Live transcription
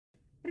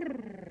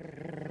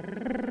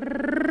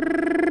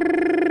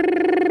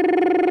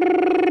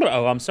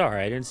Oh, I'm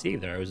sorry, I didn't see you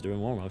there. I was doing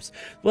warm-ups.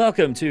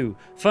 Welcome to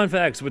Fun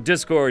Facts with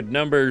Discord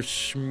number I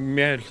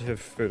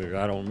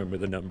don't remember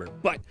the number,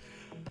 but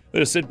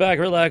let's sit back,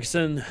 relax,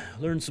 and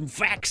learn some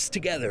facts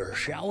together,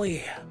 shall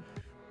we?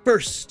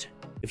 First,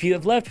 if you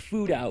have left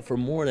food out for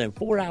more than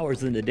 4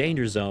 hours in the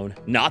danger zone,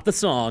 not the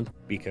song,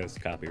 because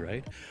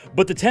copyright,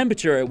 but the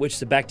temperature at which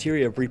the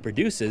bacteria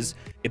reproduces,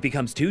 it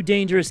becomes too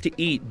dangerous to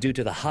eat due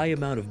to the high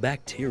amount of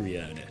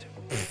bacteria in it.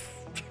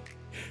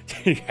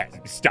 You guys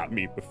stopped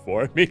me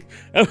before me.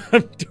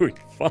 I'm doing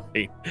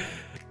fine.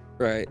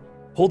 Right.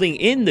 Holding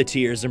in the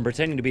tears and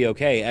pretending to be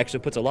okay actually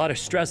puts a lot of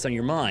stress on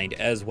your mind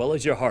as well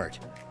as your heart.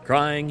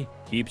 Crying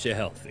keeps you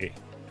healthy.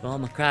 To all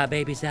my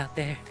crybabies out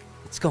there,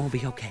 it's gonna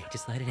be okay.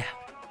 Just let it out.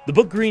 The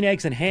book Green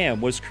Eggs and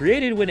Ham was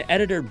created when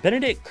editor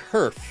Benedict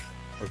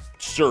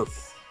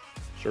Cerf,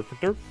 I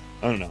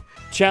don't know,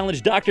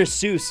 challenged Dr.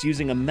 Seuss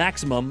using a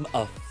maximum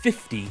of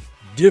 50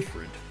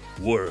 different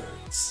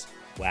words.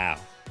 Wow,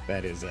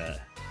 that is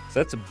so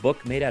that's a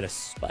book made out of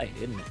spite,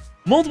 isn't it?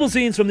 Multiple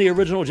scenes from the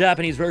original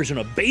Japanese version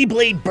of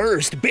Beyblade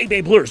Burst,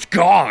 Beyblade Blurst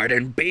Guard,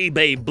 and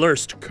Beyblade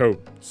Blurst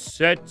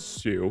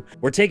Kosetsu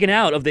were taken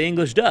out of the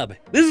English dub.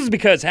 This is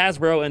because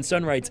Hasbro and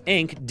Sunrise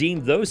Inc.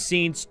 deemed those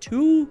scenes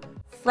too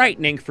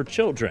frightening for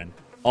children.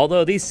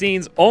 Although these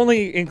scenes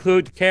only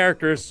include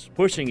characters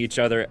pushing each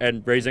other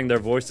and raising their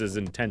voices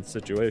in tense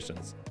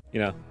situations.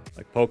 You know,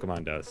 like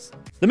Pokemon does.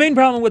 The main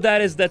problem with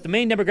that is that the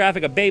main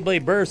demographic of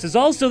Beyblade Burst is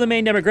also the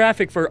main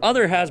demographic for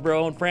other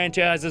Hasbro-owned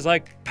franchises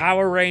like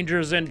Power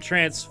Rangers and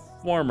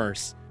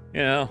Transformers.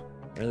 You know,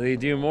 where they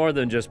do more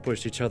than just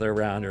push each other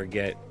around or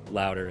get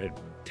louder in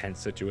tense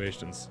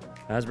situations.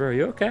 Hasbro, are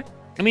you okay?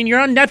 I mean, you're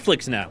on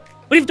Netflix now.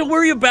 What do you have to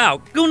worry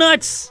about? Go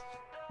nuts!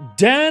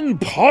 Dan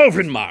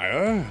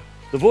Povenmire,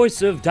 the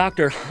voice of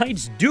Dr.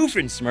 Heinz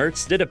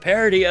Doofenshmirtz, did a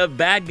parody of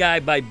Bad Guy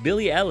by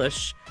Billie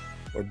Eilish,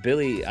 or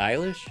Billie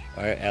Eilish?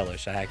 Or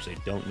Eilish, I actually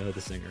don't know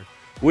the singer,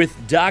 with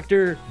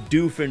Dr.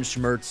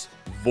 Doofenshmirtz's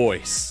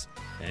voice.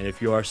 And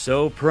if you are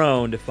so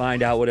prone to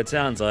find out what it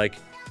sounds like,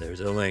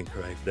 there's a link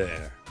right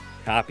there.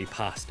 Copy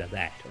pasta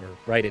that, or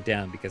write it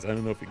down because I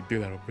don't know if you can do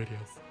that on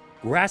videos.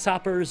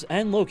 Grasshoppers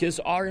and locusts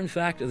are in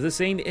fact the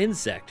same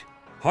insect.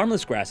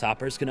 Harmless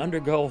grasshoppers can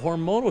undergo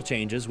hormonal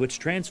changes which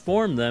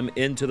transform them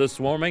into the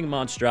swarming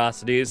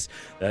monstrosities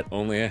that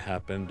only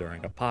happen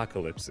during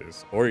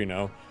apocalypses. Or, you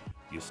know,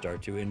 you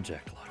start to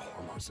inject a lot of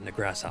hormones into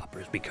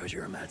grasshoppers because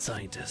you're a mad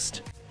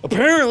scientist.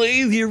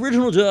 Apparently, the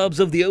original dubs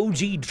of the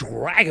OG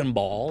Dragon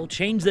Ball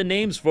changed the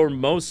names for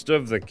most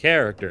of the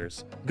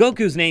characters.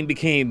 Goku's name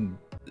became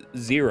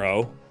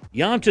Zero,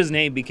 Yamcha's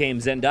name became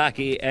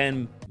Zendaki,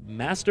 and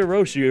Master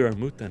Roshi, or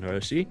Muten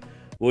Roshi,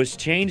 was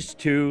changed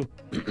to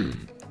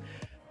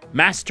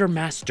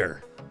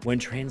Master when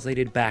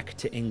translated back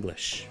to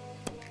English.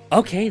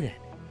 Okay then.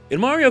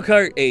 In Mario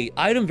Kart, a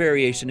item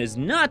variation is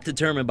not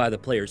determined by the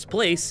player's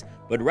place,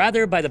 but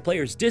rather by the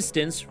player's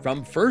distance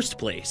from first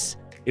place.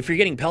 If you're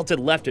getting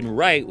pelted left and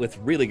right with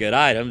really good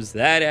items,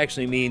 that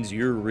actually means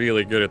you're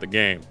really good at the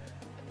game.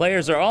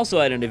 Players are also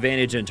at an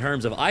advantage in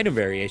terms of item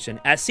variation,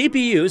 as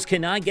CPUs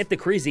cannot get the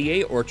crazy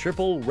 8 or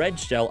triple red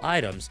shell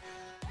items.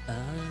 Oh,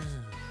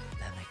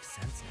 that makes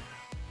sense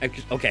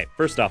now. Okay,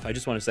 first off, I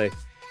just want to say,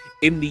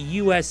 in the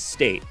US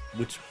state,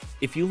 which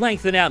if you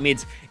lengthen out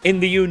means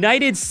in the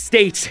United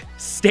States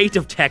state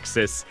of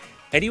Texas,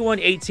 anyone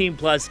 18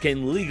 plus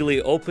can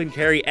legally open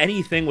carry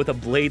anything with a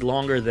blade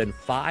longer than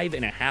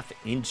 5.5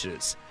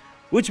 inches.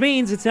 Which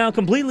means it's now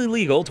completely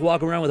legal to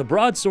walk around with a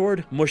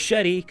broadsword,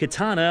 machete,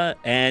 katana,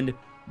 and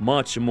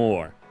much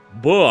more.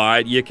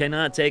 But you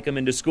cannot take them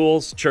into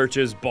schools,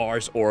 churches,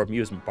 bars, or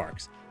amusement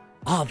parks.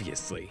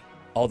 Obviously.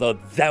 Although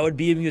that would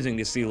be amusing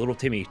to see little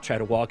Timmy try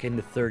to walk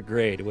into 3rd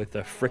grade with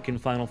a frickin'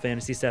 Final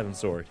Fantasy VII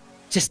sword.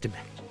 Just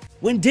imagine.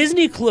 When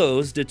Disney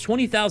closed the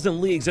 20,000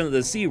 Leagues Under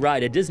the Sea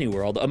ride at Disney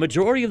World, a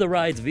majority of the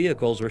ride's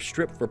vehicles were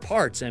stripped for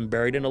parts and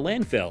buried in a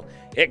landfill,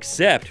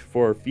 except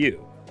for a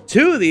few.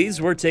 2 of these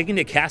were taken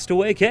to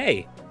Castaway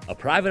Cay, a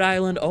private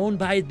island owned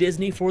by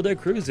Disney for their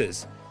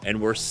cruises,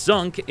 and were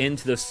sunk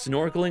into the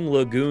snorkeling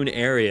lagoon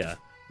area.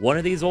 One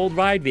of these old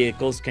ride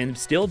vehicles can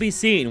still be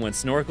seen when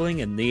snorkeling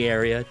in the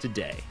area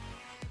today.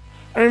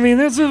 I mean,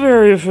 that's a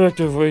very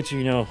effective way to,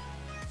 you know,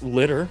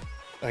 litter,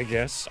 I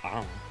guess. I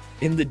don't know.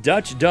 In the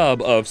Dutch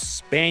dub of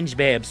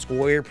SpongeBob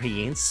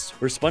SquarePants,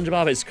 where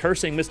SpongeBob is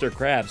cursing Mr.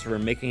 Krabs for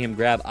making him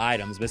grab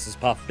items Mrs.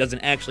 Puff doesn't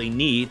actually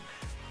need,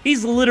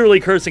 he's literally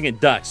cursing in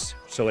Dutch,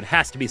 so it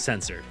has to be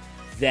censored.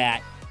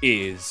 That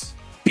is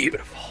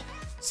beautiful.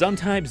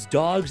 Sometimes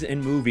dogs in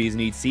movies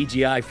need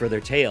CGI for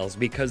their tails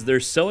because they're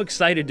so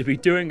excited to be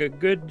doing a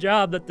good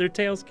job that their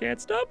tails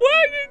can't stop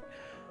wagging.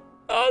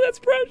 Oh, that's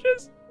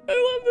precious.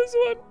 I love this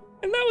one.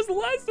 And that was the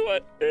last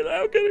one. And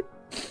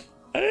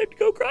I had to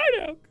go cry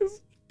now because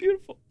it's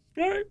beautiful.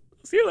 All right,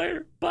 see you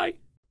later. Bye.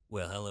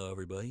 Well, hello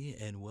everybody,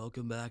 and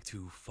welcome back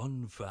to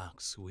Fun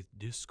Facts with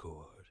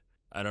Discord.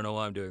 I don't know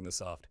why I'm doing the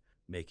soft,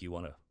 make you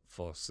want to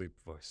fall asleep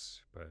voice,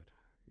 but,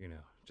 you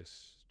know,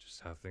 just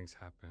just how things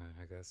happen,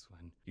 I guess,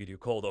 when you do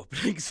cold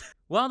openings.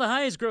 While the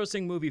highest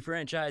grossing movie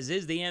franchise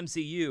is the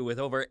MCU with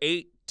over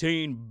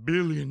 $18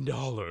 billion,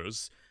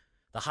 the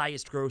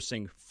highest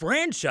grossing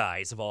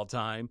franchise of all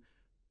time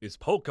is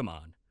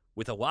Pokemon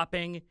with a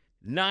whopping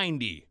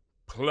 90+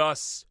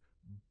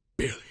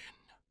 billion.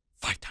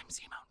 5 times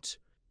the amount.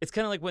 It's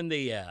kind of like when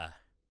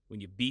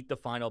you beat the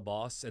final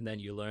boss and then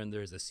you learn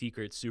there's a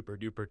secret super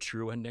duper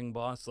true ending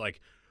boss, like,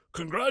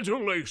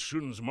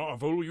 congratulations,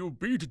 Marvel, you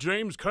beat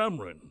James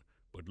Cameron.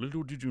 But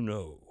little did you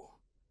know,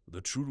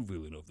 the true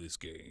villain of this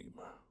game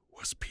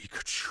was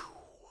Pikachu.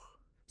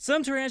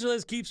 Some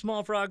tarantulas keep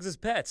small frogs as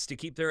pets to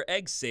keep their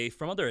eggs safe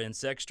from other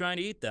insects trying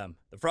to eat them.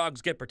 The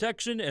frogs get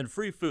protection and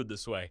free food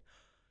this way.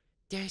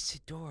 That's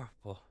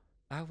adorable.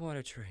 I want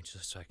a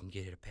tarantula so I can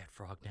get a pet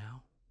frog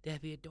now.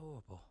 That'd be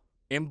adorable.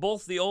 In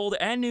both the old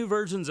and new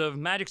versions of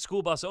Magic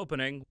School Bus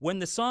Opening, when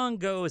the song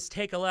goes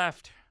take a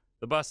left,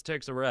 the bus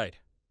takes a right.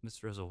 Miss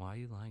Frizzle, why are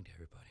you lying to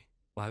everybody?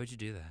 Why would you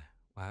do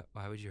that?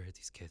 Why would you hurt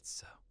these kids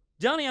so?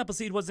 Johnny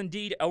Appleseed was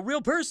indeed a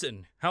real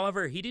person.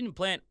 However, he didn't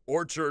plant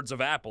orchards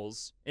of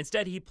apples.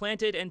 Instead, he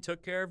planted and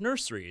took care of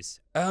nurseries,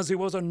 as he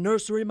was a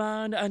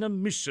nurseryman and a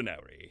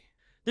missionary.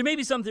 There may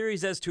be some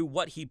theories as to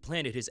what he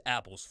planted his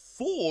apples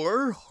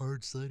for.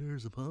 Hard cider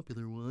is a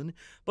popular one.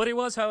 But it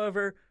was,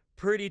 however,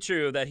 pretty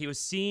true that he was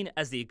seen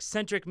as the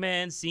eccentric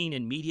man seen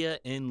in media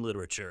and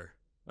literature.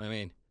 I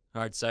mean,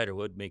 hard cider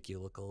would make you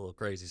look a little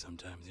crazy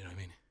sometimes, you know what I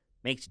mean?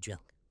 Makes you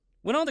drunk.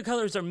 When all the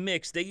colors are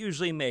mixed, they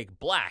usually make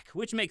black,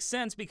 which makes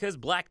sense because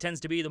black tends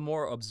to be the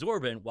more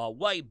absorbent, while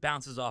white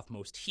bounces off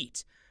most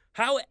heat.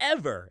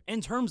 However, in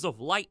terms of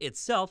light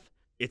itself,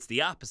 it's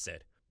the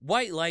opposite.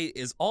 White light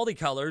is all the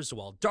colors,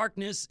 while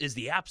darkness is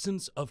the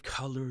absence of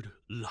colored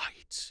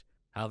light.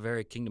 How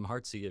very Kingdom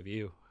Heartsy of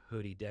you,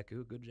 Hoodie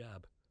Deku, good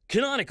job.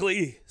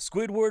 Canonically,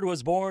 Squidward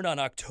was born on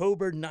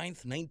October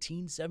 9th,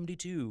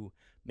 1972,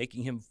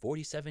 making him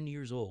 47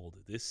 years old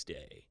this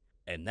day.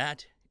 And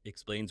that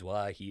explains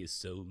why he is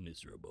so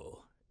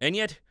miserable. And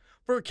yet,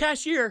 for a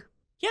cashier,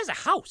 he has a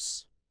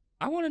house.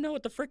 I want to know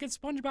what the frickin'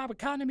 SpongeBob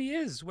economy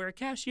is, where a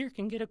cashier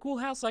can get a cool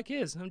house like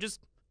his.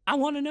 I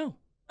want to know.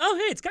 Oh,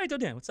 hey, it's Kaito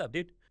Dan. What's up,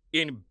 dude?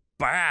 In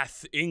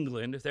Bath,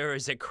 England, there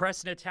is a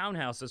crescent of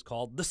townhouses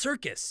called The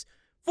Circus,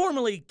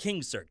 formerly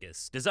King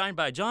Circus, designed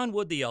by John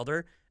Wood the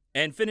Elder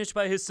and finished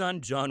by his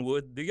son John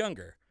Wood the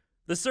Younger.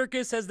 The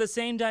circus has the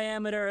same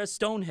diameter as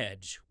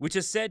Stonehenge, which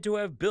is said to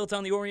have built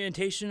on the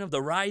orientation of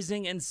the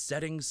rising and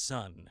setting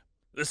sun.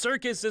 The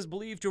circus is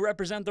believed to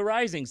represent the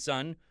rising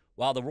sun,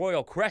 while the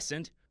Royal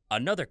Crescent,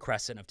 another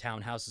crescent of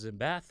townhouses in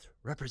Bath,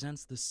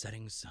 represents the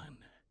setting sun.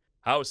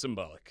 How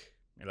symbolic.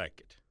 I like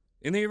it.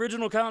 In the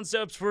original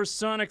concepts for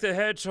Sonic the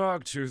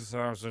Hedgehog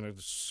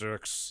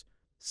 2006,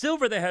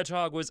 Silver the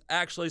Hedgehog was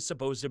actually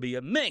supposed to be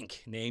a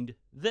mink named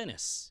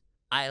Venice.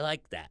 I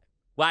like that.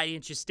 Why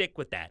didn't you stick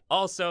with that?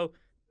 Also,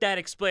 that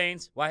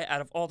explains why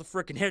out of all the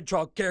frickin'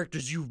 hedgehog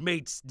characters you've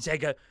made,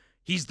 Sega,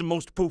 he's the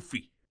most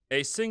poofy.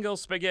 A single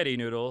spaghetti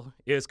noodle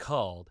is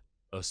called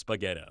a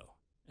spaghetto.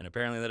 And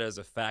apparently that is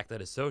a fact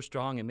that is so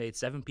strong it made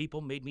 7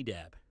 people made me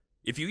dab.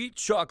 If you eat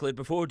chocolate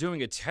before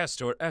doing a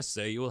test or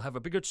essay, you will have a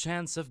bigger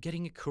chance of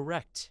getting it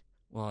correct.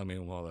 Well, I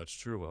mean, while that's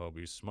true, I'll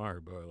be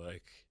smart, but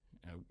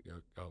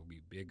I'll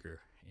be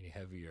bigger and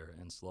heavier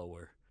and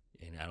slower.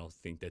 And I don't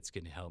think that's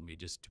gonna help me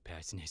just to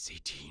pass an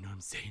SAT, you know what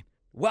I'm saying?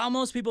 While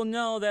most people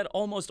know that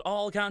almost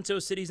all Kanto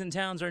cities and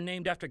towns are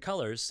named after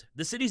colors,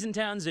 the cities and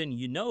towns in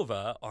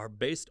Unova are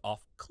based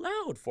off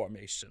cloud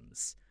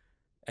formations.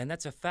 And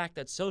that's a fact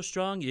that's so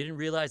strong you didn't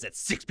realize that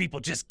 6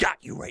 people just got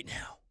you right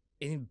now.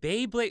 In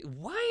Beyblade,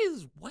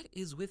 what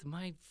is with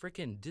my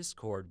frickin'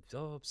 Discord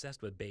so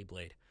obsessed with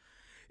Beyblade?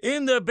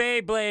 In the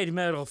Beyblade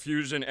Metal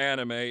Fusion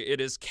anime,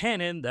 it is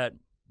canon that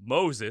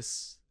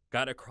Moses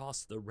got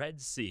across the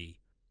Red Sea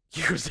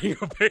using a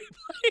Beyblade.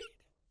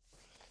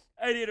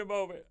 I need a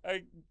moment.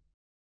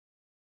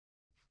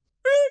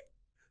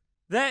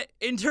 That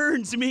in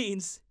turns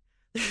means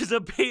there's a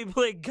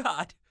Beyblade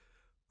god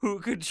who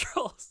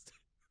controls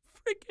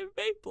freaking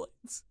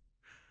Beyblades.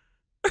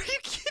 Are you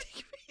kidding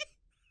me?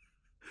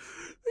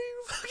 Are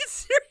you fucking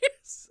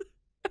serious?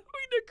 I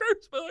mean, the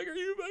curse, but like, are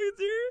you fucking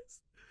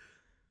serious?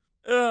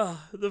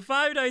 The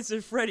Five Nights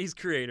at Freddy's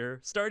creator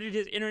started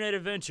his internet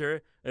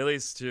adventure, at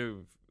least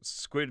to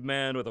Squid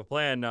Man with a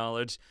plan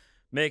knowledge,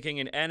 making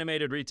an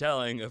animated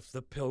retelling of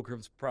the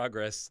Pilgrim's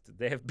Progress.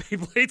 They have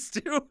Beyblades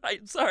too?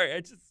 I'm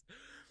sorry,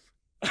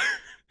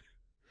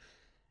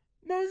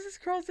 Moses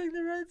crossing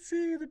the Red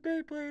Sea with a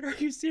Beyblade. Are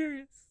you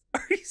serious?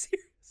 Are you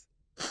serious?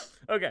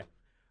 Okay.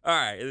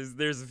 Alright,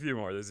 there's a few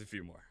more.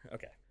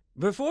 Okay.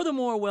 Before the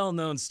more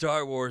well-known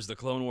Star Wars The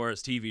Clone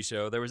Wars TV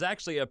show, there was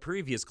actually a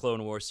previous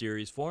Clone Wars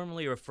series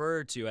formerly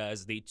referred to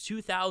as the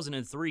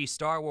 2003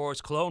 Star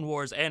Wars Clone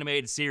Wars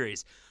animated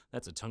series.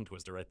 That's a tongue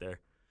twister right there.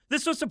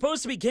 This was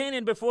supposed to be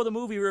canon before the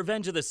movie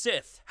Revenge of the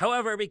Sith.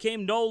 However, it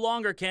became no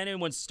longer canon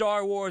when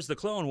Star Wars The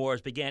Clone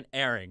Wars began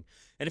airing.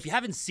 And if you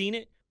haven't seen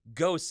it,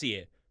 go see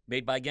it.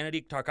 Made by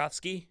Gennady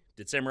Tarkovsky,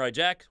 did Samurai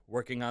Jack,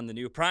 working on the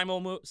new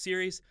Primal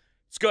series.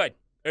 It's good.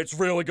 It's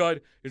really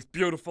good. It's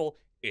beautiful.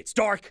 It's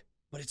dark.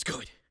 but it's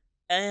good.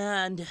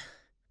 And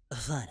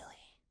finally,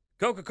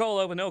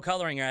 Coca-Cola with no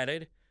coloring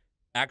added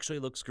actually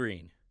looks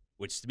green,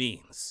 which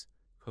means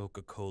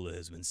Coca-Cola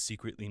has been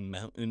secretly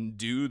Mountain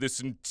Dew this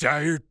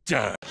entire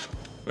time.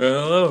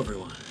 Well, hello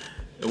everyone,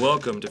 and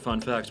welcome to Fun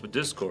Facts with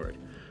Discord.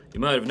 You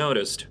might have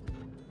noticed,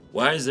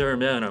 why is there a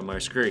man on my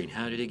screen?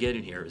 How did he get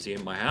in here? Is he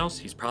in my house?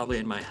 He's probably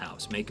in my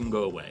house. Make him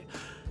go away.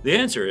 The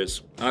answer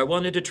is, I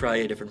wanted to try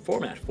a different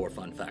format for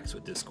Fun Facts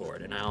with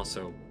Discord, and I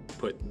also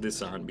put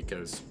this on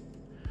because,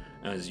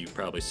 as you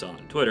probably saw on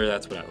Twitter,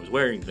 that's what I was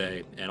wearing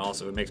today, and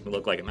also it makes me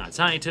look like a mad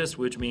scientist,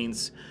 which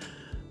means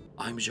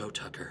I'm Joe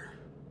Tucker.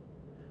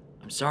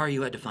 I'm sorry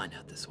you had to find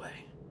out this way.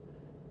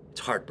 It's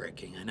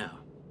heartbreaking, I know.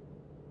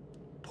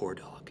 Poor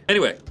dog.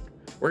 Anyway,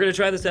 we're gonna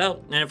try this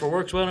out, and if it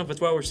works well and if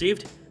it's well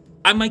received,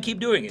 I might keep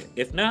doing it.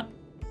 If not,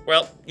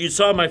 well, you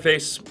saw my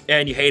face,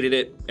 and you hated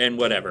it, and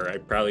whatever.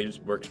 It probably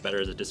just works better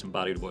as a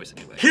disembodied voice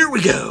anyway. Here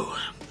we go!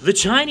 The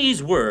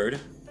Chinese word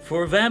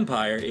for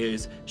vampire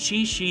is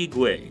shi shi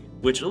gui,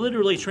 which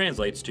literally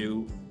translates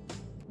to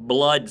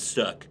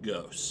blood-suck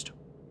ghost.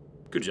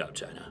 Good job,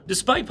 China.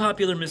 Despite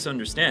popular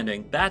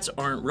misunderstanding, bats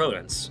aren't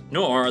rodents,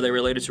 nor are they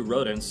related to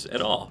rodents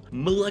at all.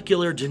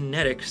 Molecular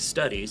genetic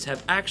studies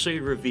have actually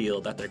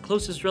revealed that their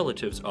closest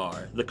relatives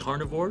are the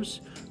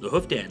carnivores, the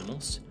hoofed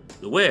animals,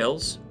 the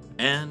whales,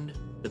 and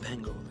the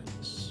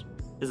pangolins.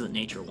 Isn't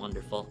nature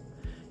wonderful?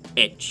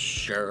 It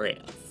sure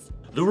is.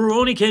 The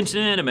Rurouni Kenshin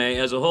anime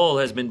as a whole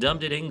has been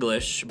dubbed in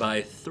English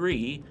by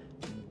 3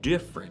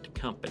 different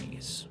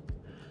companies.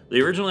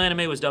 The original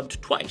anime was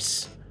dubbed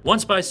twice.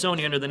 Once by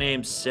Sony under the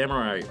name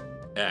Samurai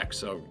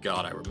X, oh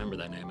god, I remember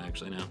that name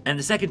actually now. And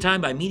the second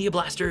time by Media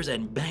Blasters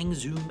and Bang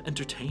Zoom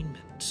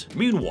Entertainment.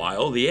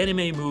 Meanwhile, the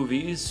anime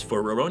movies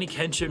for Rurouni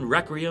Kenshin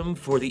Requiem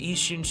for the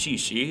Ishin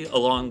Shishi,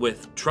 along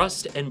with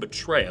Trust and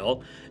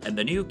Betrayal, and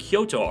the new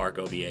Kyoto arc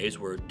OVAs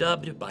were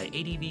dubbed by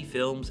ADV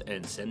Films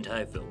and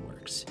Sentai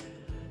Filmworks.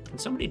 Can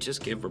somebody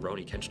just give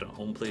Rurouni Kenshin a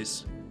home,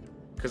 please?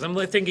 Because I'm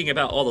thinking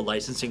about all the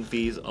licensing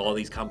fees all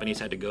these companies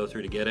had to go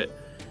through to get it,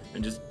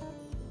 and just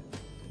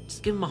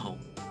give him a home.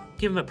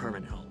 Give him a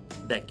permanent home.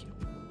 Thank you.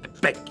 I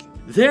beg you.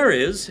 There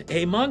is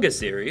a manga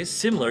series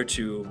similar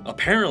to,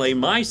 apparently,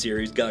 my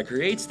series God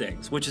Creates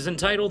Things, which is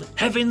entitled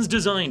Heaven's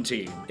Design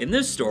Team. In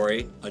this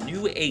story, a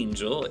new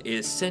angel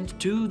is sent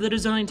to the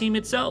design team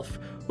itself,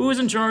 who is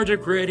in charge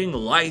of creating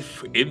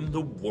life in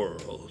the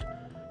world.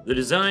 The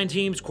design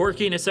team's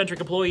quirky and eccentric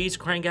employees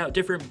crank out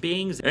different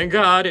beings, and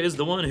God is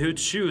the one who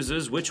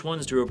chooses which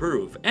ones to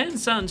approve, and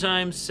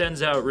sometimes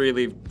sends out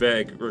really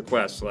vague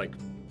requests like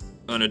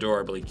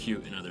unadorably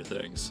cute and other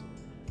things.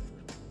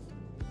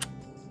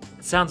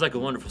 It sounds like a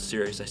wonderful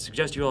series. I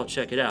suggest you all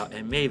check it out,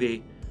 and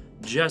maybe,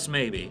 just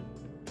maybe,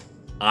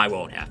 I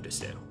won't have to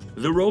sue.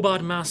 The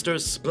Robot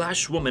Masters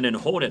Splash Woman and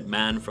Hornet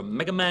Man from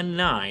Mega Man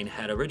 9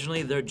 had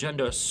originally their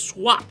gender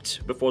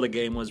swapped before the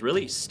game was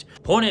released.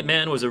 Hornet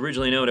Man was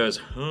originally known as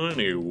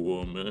Honey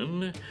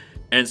Woman,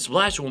 and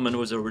Splash Woman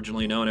was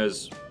originally known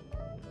as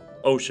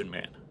Ocean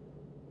Man.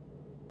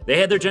 They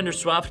had their gender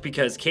swapped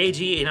because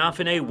Keiji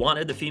Inafune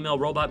wanted the female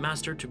robot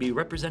master to be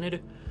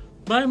represented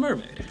by a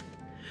mermaid.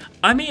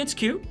 I mean, it's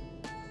cute,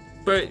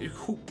 but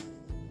who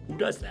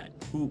does that?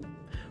 Who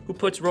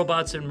puts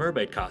robots in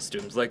mermaid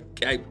costumes? Like,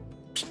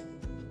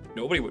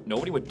 nobody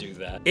would do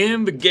that.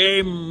 In the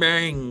game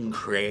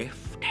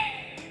Minecraft,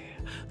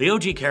 the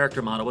OG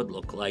character model would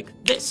look like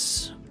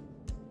this.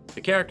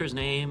 The character's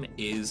name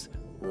is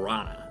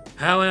Rana.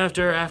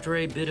 However, after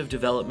a bit of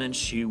development,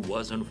 she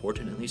was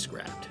unfortunately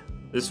scrapped.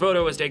 This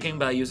photo was taken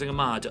by using a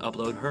mod to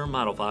upload her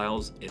model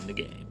files in the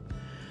game.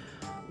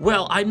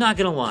 Well, I'm not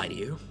gonna lie to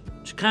you.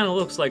 She kind of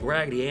looks like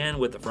Raggedy Ann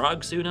with the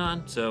frog suit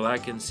on, so I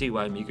can see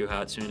why Miku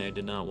Hatsune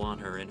did not want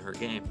her in her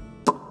game.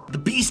 The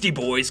Beastie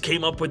Boys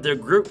came up with their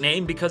group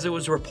name because it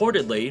was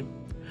reportedly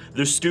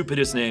the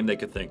stupidest name they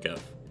could think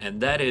of. And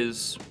that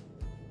is,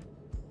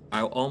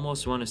 I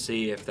almost want to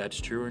see if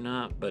that's true or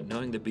not, but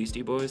knowing the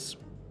Beastie Boys,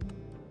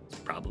 it's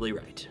probably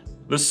right.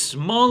 The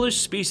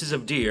smallest species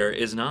of deer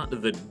is not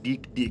the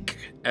dik-dik,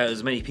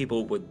 as many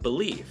people would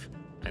believe.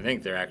 I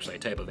think they're actually a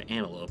type of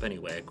antelope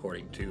anyway,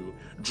 according to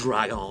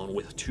Dragon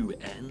with 2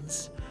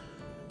 N's.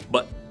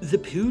 But the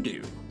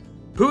poodoo.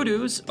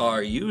 Poodoos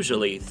are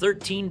usually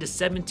 13 to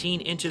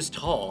 17 inches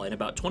tall and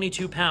about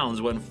 22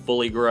 pounds when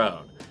fully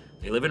grown.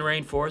 They live in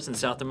rainforests in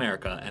South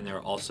America, and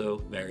they're also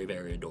very,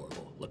 very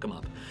adorable. Look them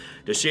up.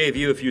 To shave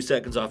you a few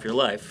seconds off your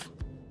life.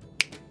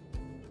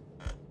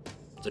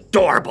 It's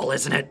adorable,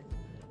 isn't it?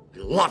 I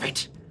love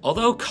it!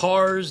 Although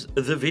Cars,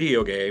 the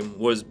video game,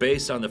 was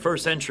based on the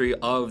first entry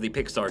of the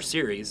Pixar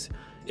series,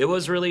 it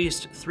was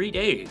released 3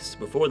 days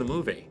before the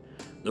movie.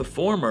 The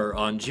former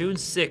on June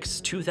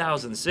 6,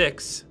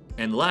 2006,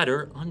 and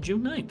latter on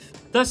June 9th.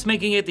 Thus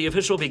making it the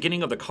official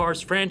beginning of the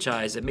Cars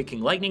franchise and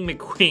making Lightning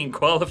McQueen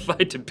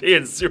qualified to be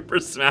in Super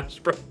Smash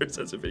Bros.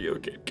 As a video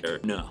game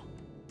character. No.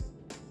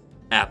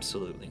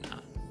 Absolutely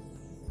not.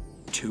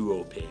 Too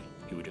OP.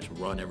 He would just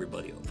run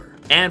everybody over.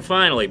 And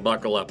finally,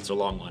 buckle up, it's a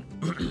long one.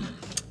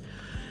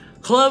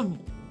 Club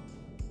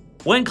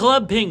When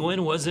Club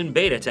Penguin was in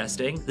beta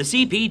testing, the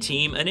CP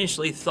team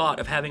initially thought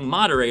of having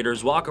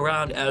moderators walk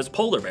around as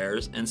polar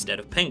bears instead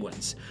of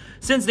penguins,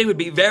 since they would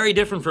be very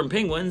different from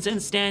penguins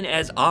and stand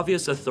as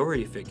obvious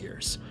authority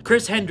figures.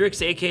 Chris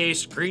Hendricks, aka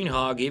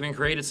Screenhog, even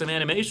created some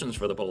animations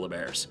for the polar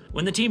bears.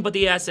 When the team put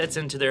the assets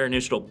into their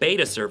initial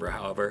beta server,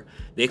 however,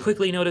 they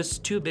quickly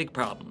noticed two big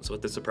problems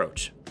with this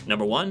approach.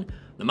 Number one,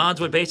 the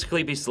mods would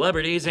basically be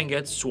celebrities and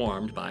get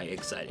swarmed by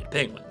excited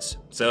penguins,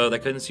 so they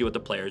couldn't see what the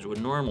players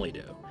would normally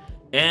do.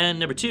 And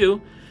number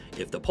two,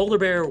 if the polar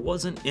bear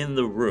wasn't in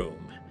the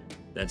room,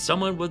 then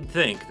someone would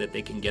think that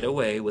they can get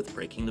away with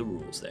breaking the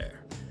rules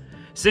there.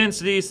 Since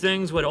these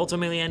things would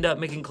ultimately end up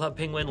making Club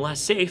Penguin less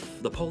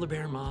safe, the polar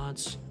bear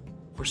mods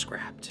were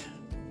scrapped.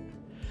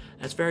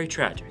 That's very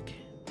tragic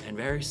and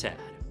very sad.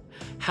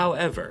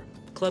 However,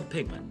 Club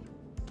Penguin,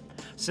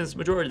 since the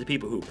majority of the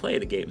people who play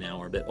the game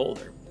now are a bit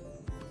older,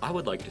 I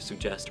would like to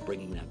suggest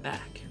bringing that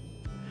back.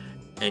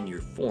 And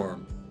your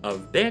form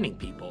of banning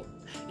people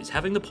is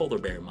having the polar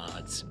bear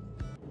mods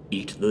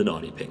eat the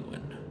naughty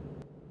penguin.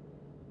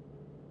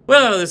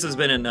 Well, this has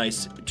been a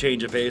nice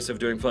change of pace of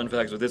doing fun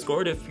facts with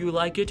Discord. If you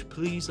like it,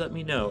 please let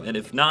me know. And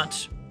if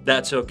not,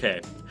 that's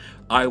okay.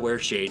 I wear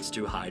shades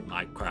to hide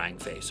my crying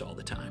face all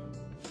the time.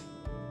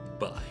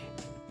 Bye.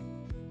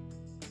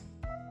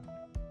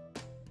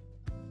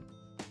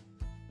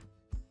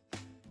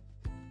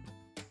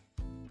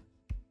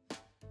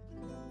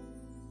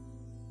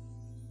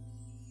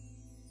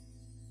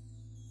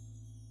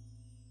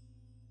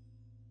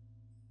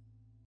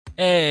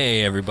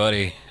 Hey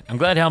everybody, I'm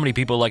glad how many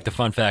people like the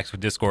fun facts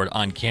with Discord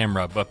on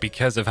camera, but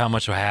because of how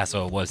much of a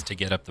hassle it was to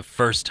get up the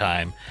first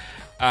time,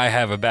 I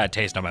have a bad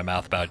taste on my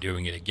mouth about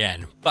doing it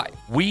again. But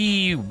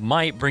we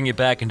might bring it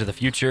back into the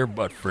future,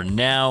 but for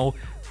now,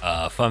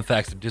 fun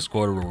facts with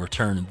Discord will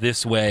return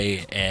this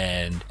way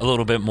and a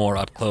little bit more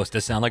up close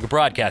to sound like a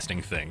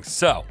broadcasting thing.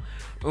 So,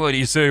 what do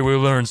you say we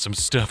learn some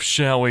stuff,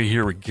 shall we?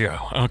 Here we go.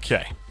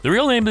 Okay. The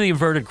real name of the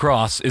inverted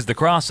cross is the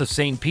Cross of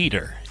St.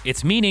 Peter.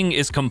 Its meaning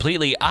is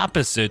completely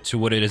opposite to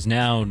what it is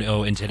now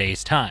known in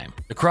today's time.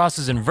 The cross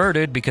is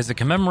inverted because it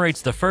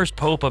commemorates the first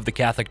pope of the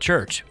Catholic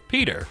Church,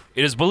 Peter.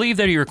 It is believed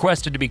that he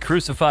requested to be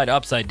crucified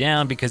upside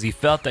down because he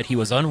felt that he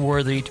was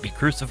unworthy to be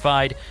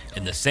crucified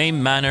in the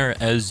same manner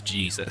as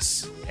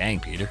Jesus.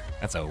 Dang, Peter.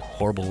 That's a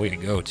horrible way to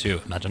go,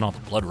 too. Imagine all the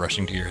blood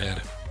rushing to your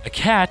head. A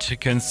cat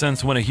can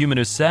sense when a human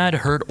is sad,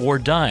 hurt, or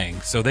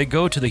dying, so they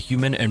go to the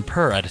human and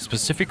purr at a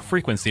specific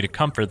frequency to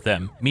comfort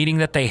them, meaning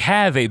that they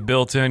have a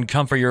built-in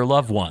comfort your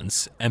loved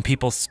ones, and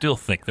people still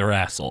think they're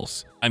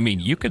assholes. I mean,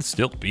 you could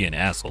still be an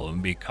asshole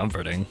and be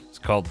comforting. It's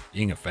called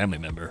being a family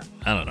member.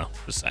 I don't know,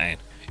 just saying.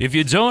 If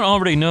you don't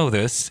already know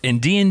this, in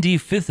D&D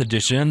 5th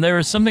edition, there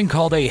is something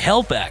called a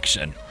help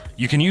action.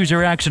 You can use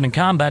your action in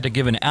combat to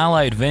give an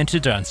ally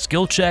advantage on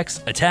skill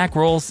checks, attack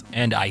rolls,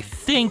 and I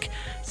think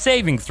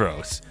saving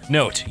throws.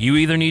 Note, you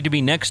either need to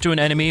be next to an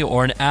enemy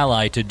or an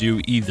ally to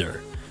do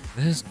either.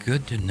 This is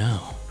good to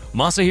know.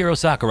 Masahiro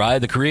Sakurai,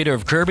 the creator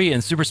of Kirby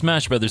and Super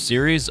Smash Bros.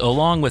 Series,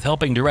 along with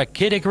helping direct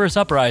Kid Icarus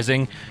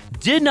Uprising,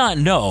 did not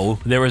know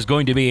there was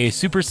going to be a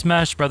Super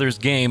Smash Bros.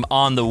 Game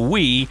on the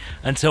Wii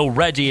until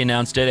Reggie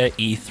announced it at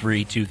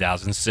E3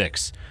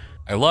 2006.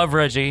 I love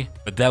Reggie,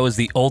 but that was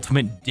the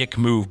ultimate dick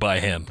move by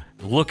him.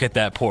 Look at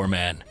that poor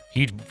man.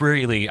 He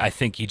really, I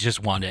think he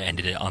just wanted to end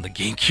it on the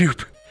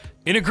GameCube.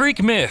 In a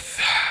Greek myth,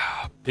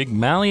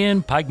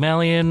 Pygmalion,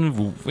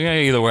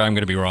 either way I'm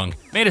gonna be wrong,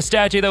 made a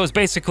statue that was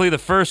basically the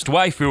first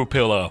waifu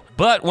pillow.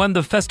 But when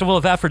the festival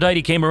of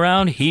Aphrodite came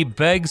around, he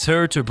begs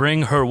her to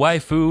bring her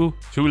waifu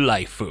to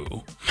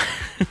laifu.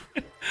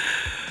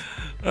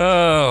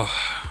 Oh,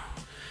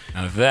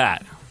 now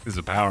that is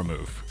a power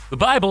move. The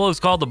Bible is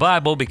called the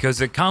Bible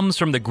because it comes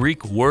from the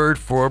Greek word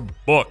for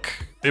book,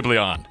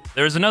 biblion.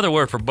 There is another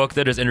word for book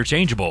that is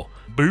interchangeable,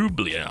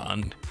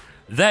 biblion.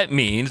 That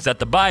means that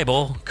the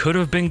Bible could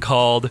have been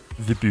called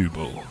the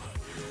Bible.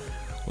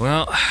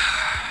 Well,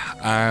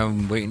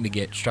 I'm waiting to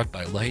get struck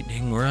by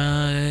lightning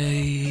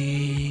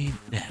right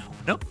now.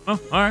 Nope, oh,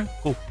 all right,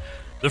 cool.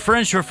 The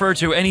French refer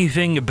to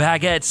anything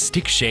baguette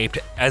stick-shaped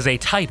as a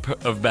type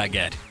of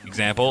baguette.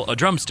 Example, a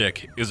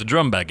drumstick is a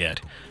drum baguette.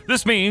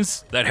 This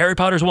means that Harry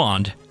Potter's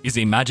wand is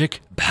a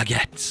magic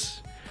baguette.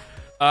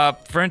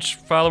 French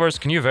followers,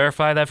 can you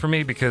verify that for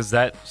me? Because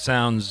that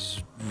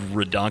sounds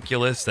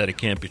redonkulous that it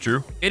can't be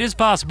true. It is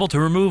possible to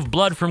remove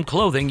blood from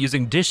clothing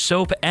using dish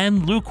soap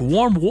and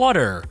lukewarm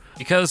water,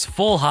 because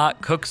full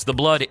hot cooks the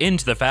blood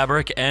into the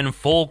fabric and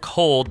full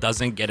cold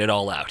doesn't get it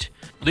all out.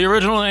 The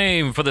original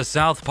name for the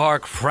South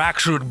Park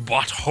fractured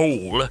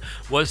butthole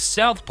was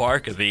South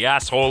Park, the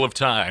asshole of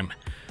time.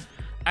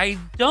 I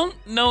don't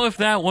know if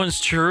that one's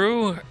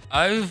true.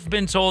 I've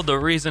been told the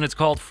reason it's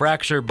called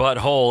Fractured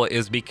Butthole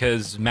is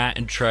because Matt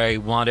and Trey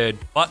wanted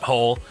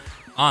butthole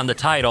on the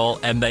title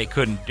and they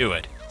couldn't do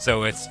it.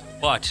 So it's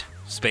butt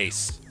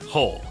space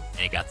hole,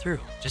 and it got through.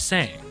 Just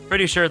saying.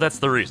 Pretty sure that's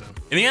the reason.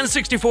 In the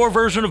N64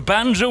 version of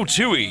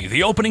Banjo-Tooie,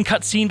 the opening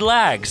cutscene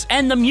lags,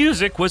 and the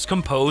music was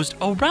composed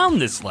around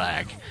this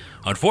lag.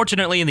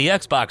 Unfortunately, in the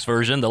Xbox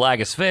version, the lag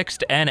is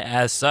fixed, and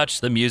as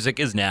such, the music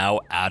is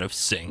now out of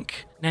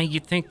sync. Now,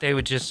 you'd think they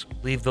would just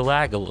leave the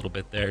lag a little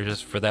bit there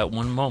just for that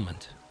one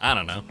moment. I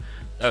don't know.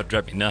 That would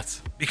drive me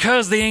nuts.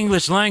 Because the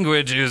English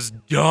language is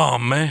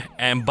dumb,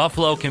 and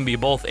buffalo can be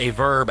both a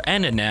verb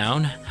and a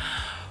noun,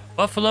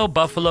 buffalo,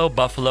 buffalo,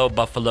 buffalo,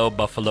 buffalo,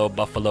 buffalo,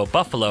 buffalo,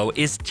 buffalo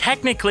is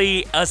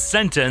technically a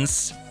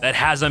sentence that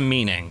has a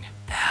meaning.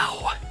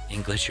 Ow.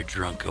 English, you're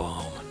drunk, go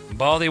home.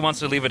 Baldy wants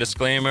to leave a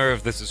disclaimer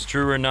if this is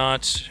true or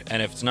not,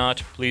 and if it's not,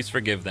 please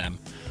forgive them.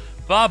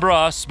 Bob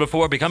Ross,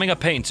 before becoming a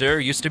painter,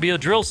 used to be a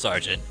drill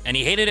sergeant, and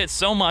he hated it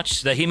so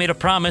much that he made a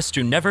promise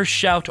to never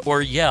shout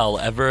or yell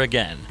ever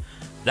again.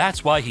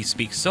 That's why he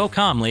speaks so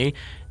calmly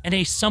and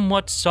a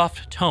somewhat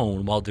soft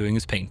tone while doing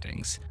his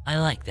paintings. I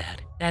like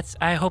that.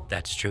 I hope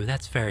that's true.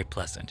 That's very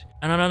pleasant.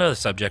 And on another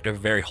subject of a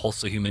very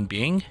wholesome human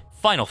being,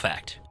 final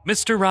fact.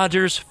 Mr.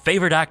 Rogers'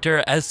 favorite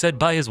actor, as said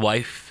by his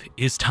wife,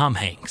 is Tom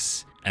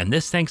Hanks. And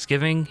this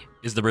Thanksgiving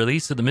is the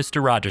release of the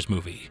Mr. Rogers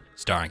movie,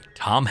 starring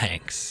Tom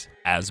Hanks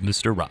as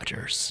Mr.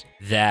 Rogers.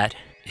 That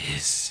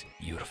is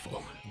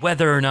beautiful.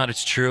 Whether or not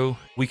it's true,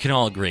 we can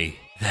all agree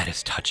that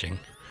is touching.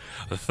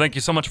 Thank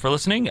you so much for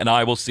listening, and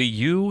I will see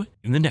you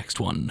in the next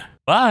one.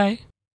 Bye!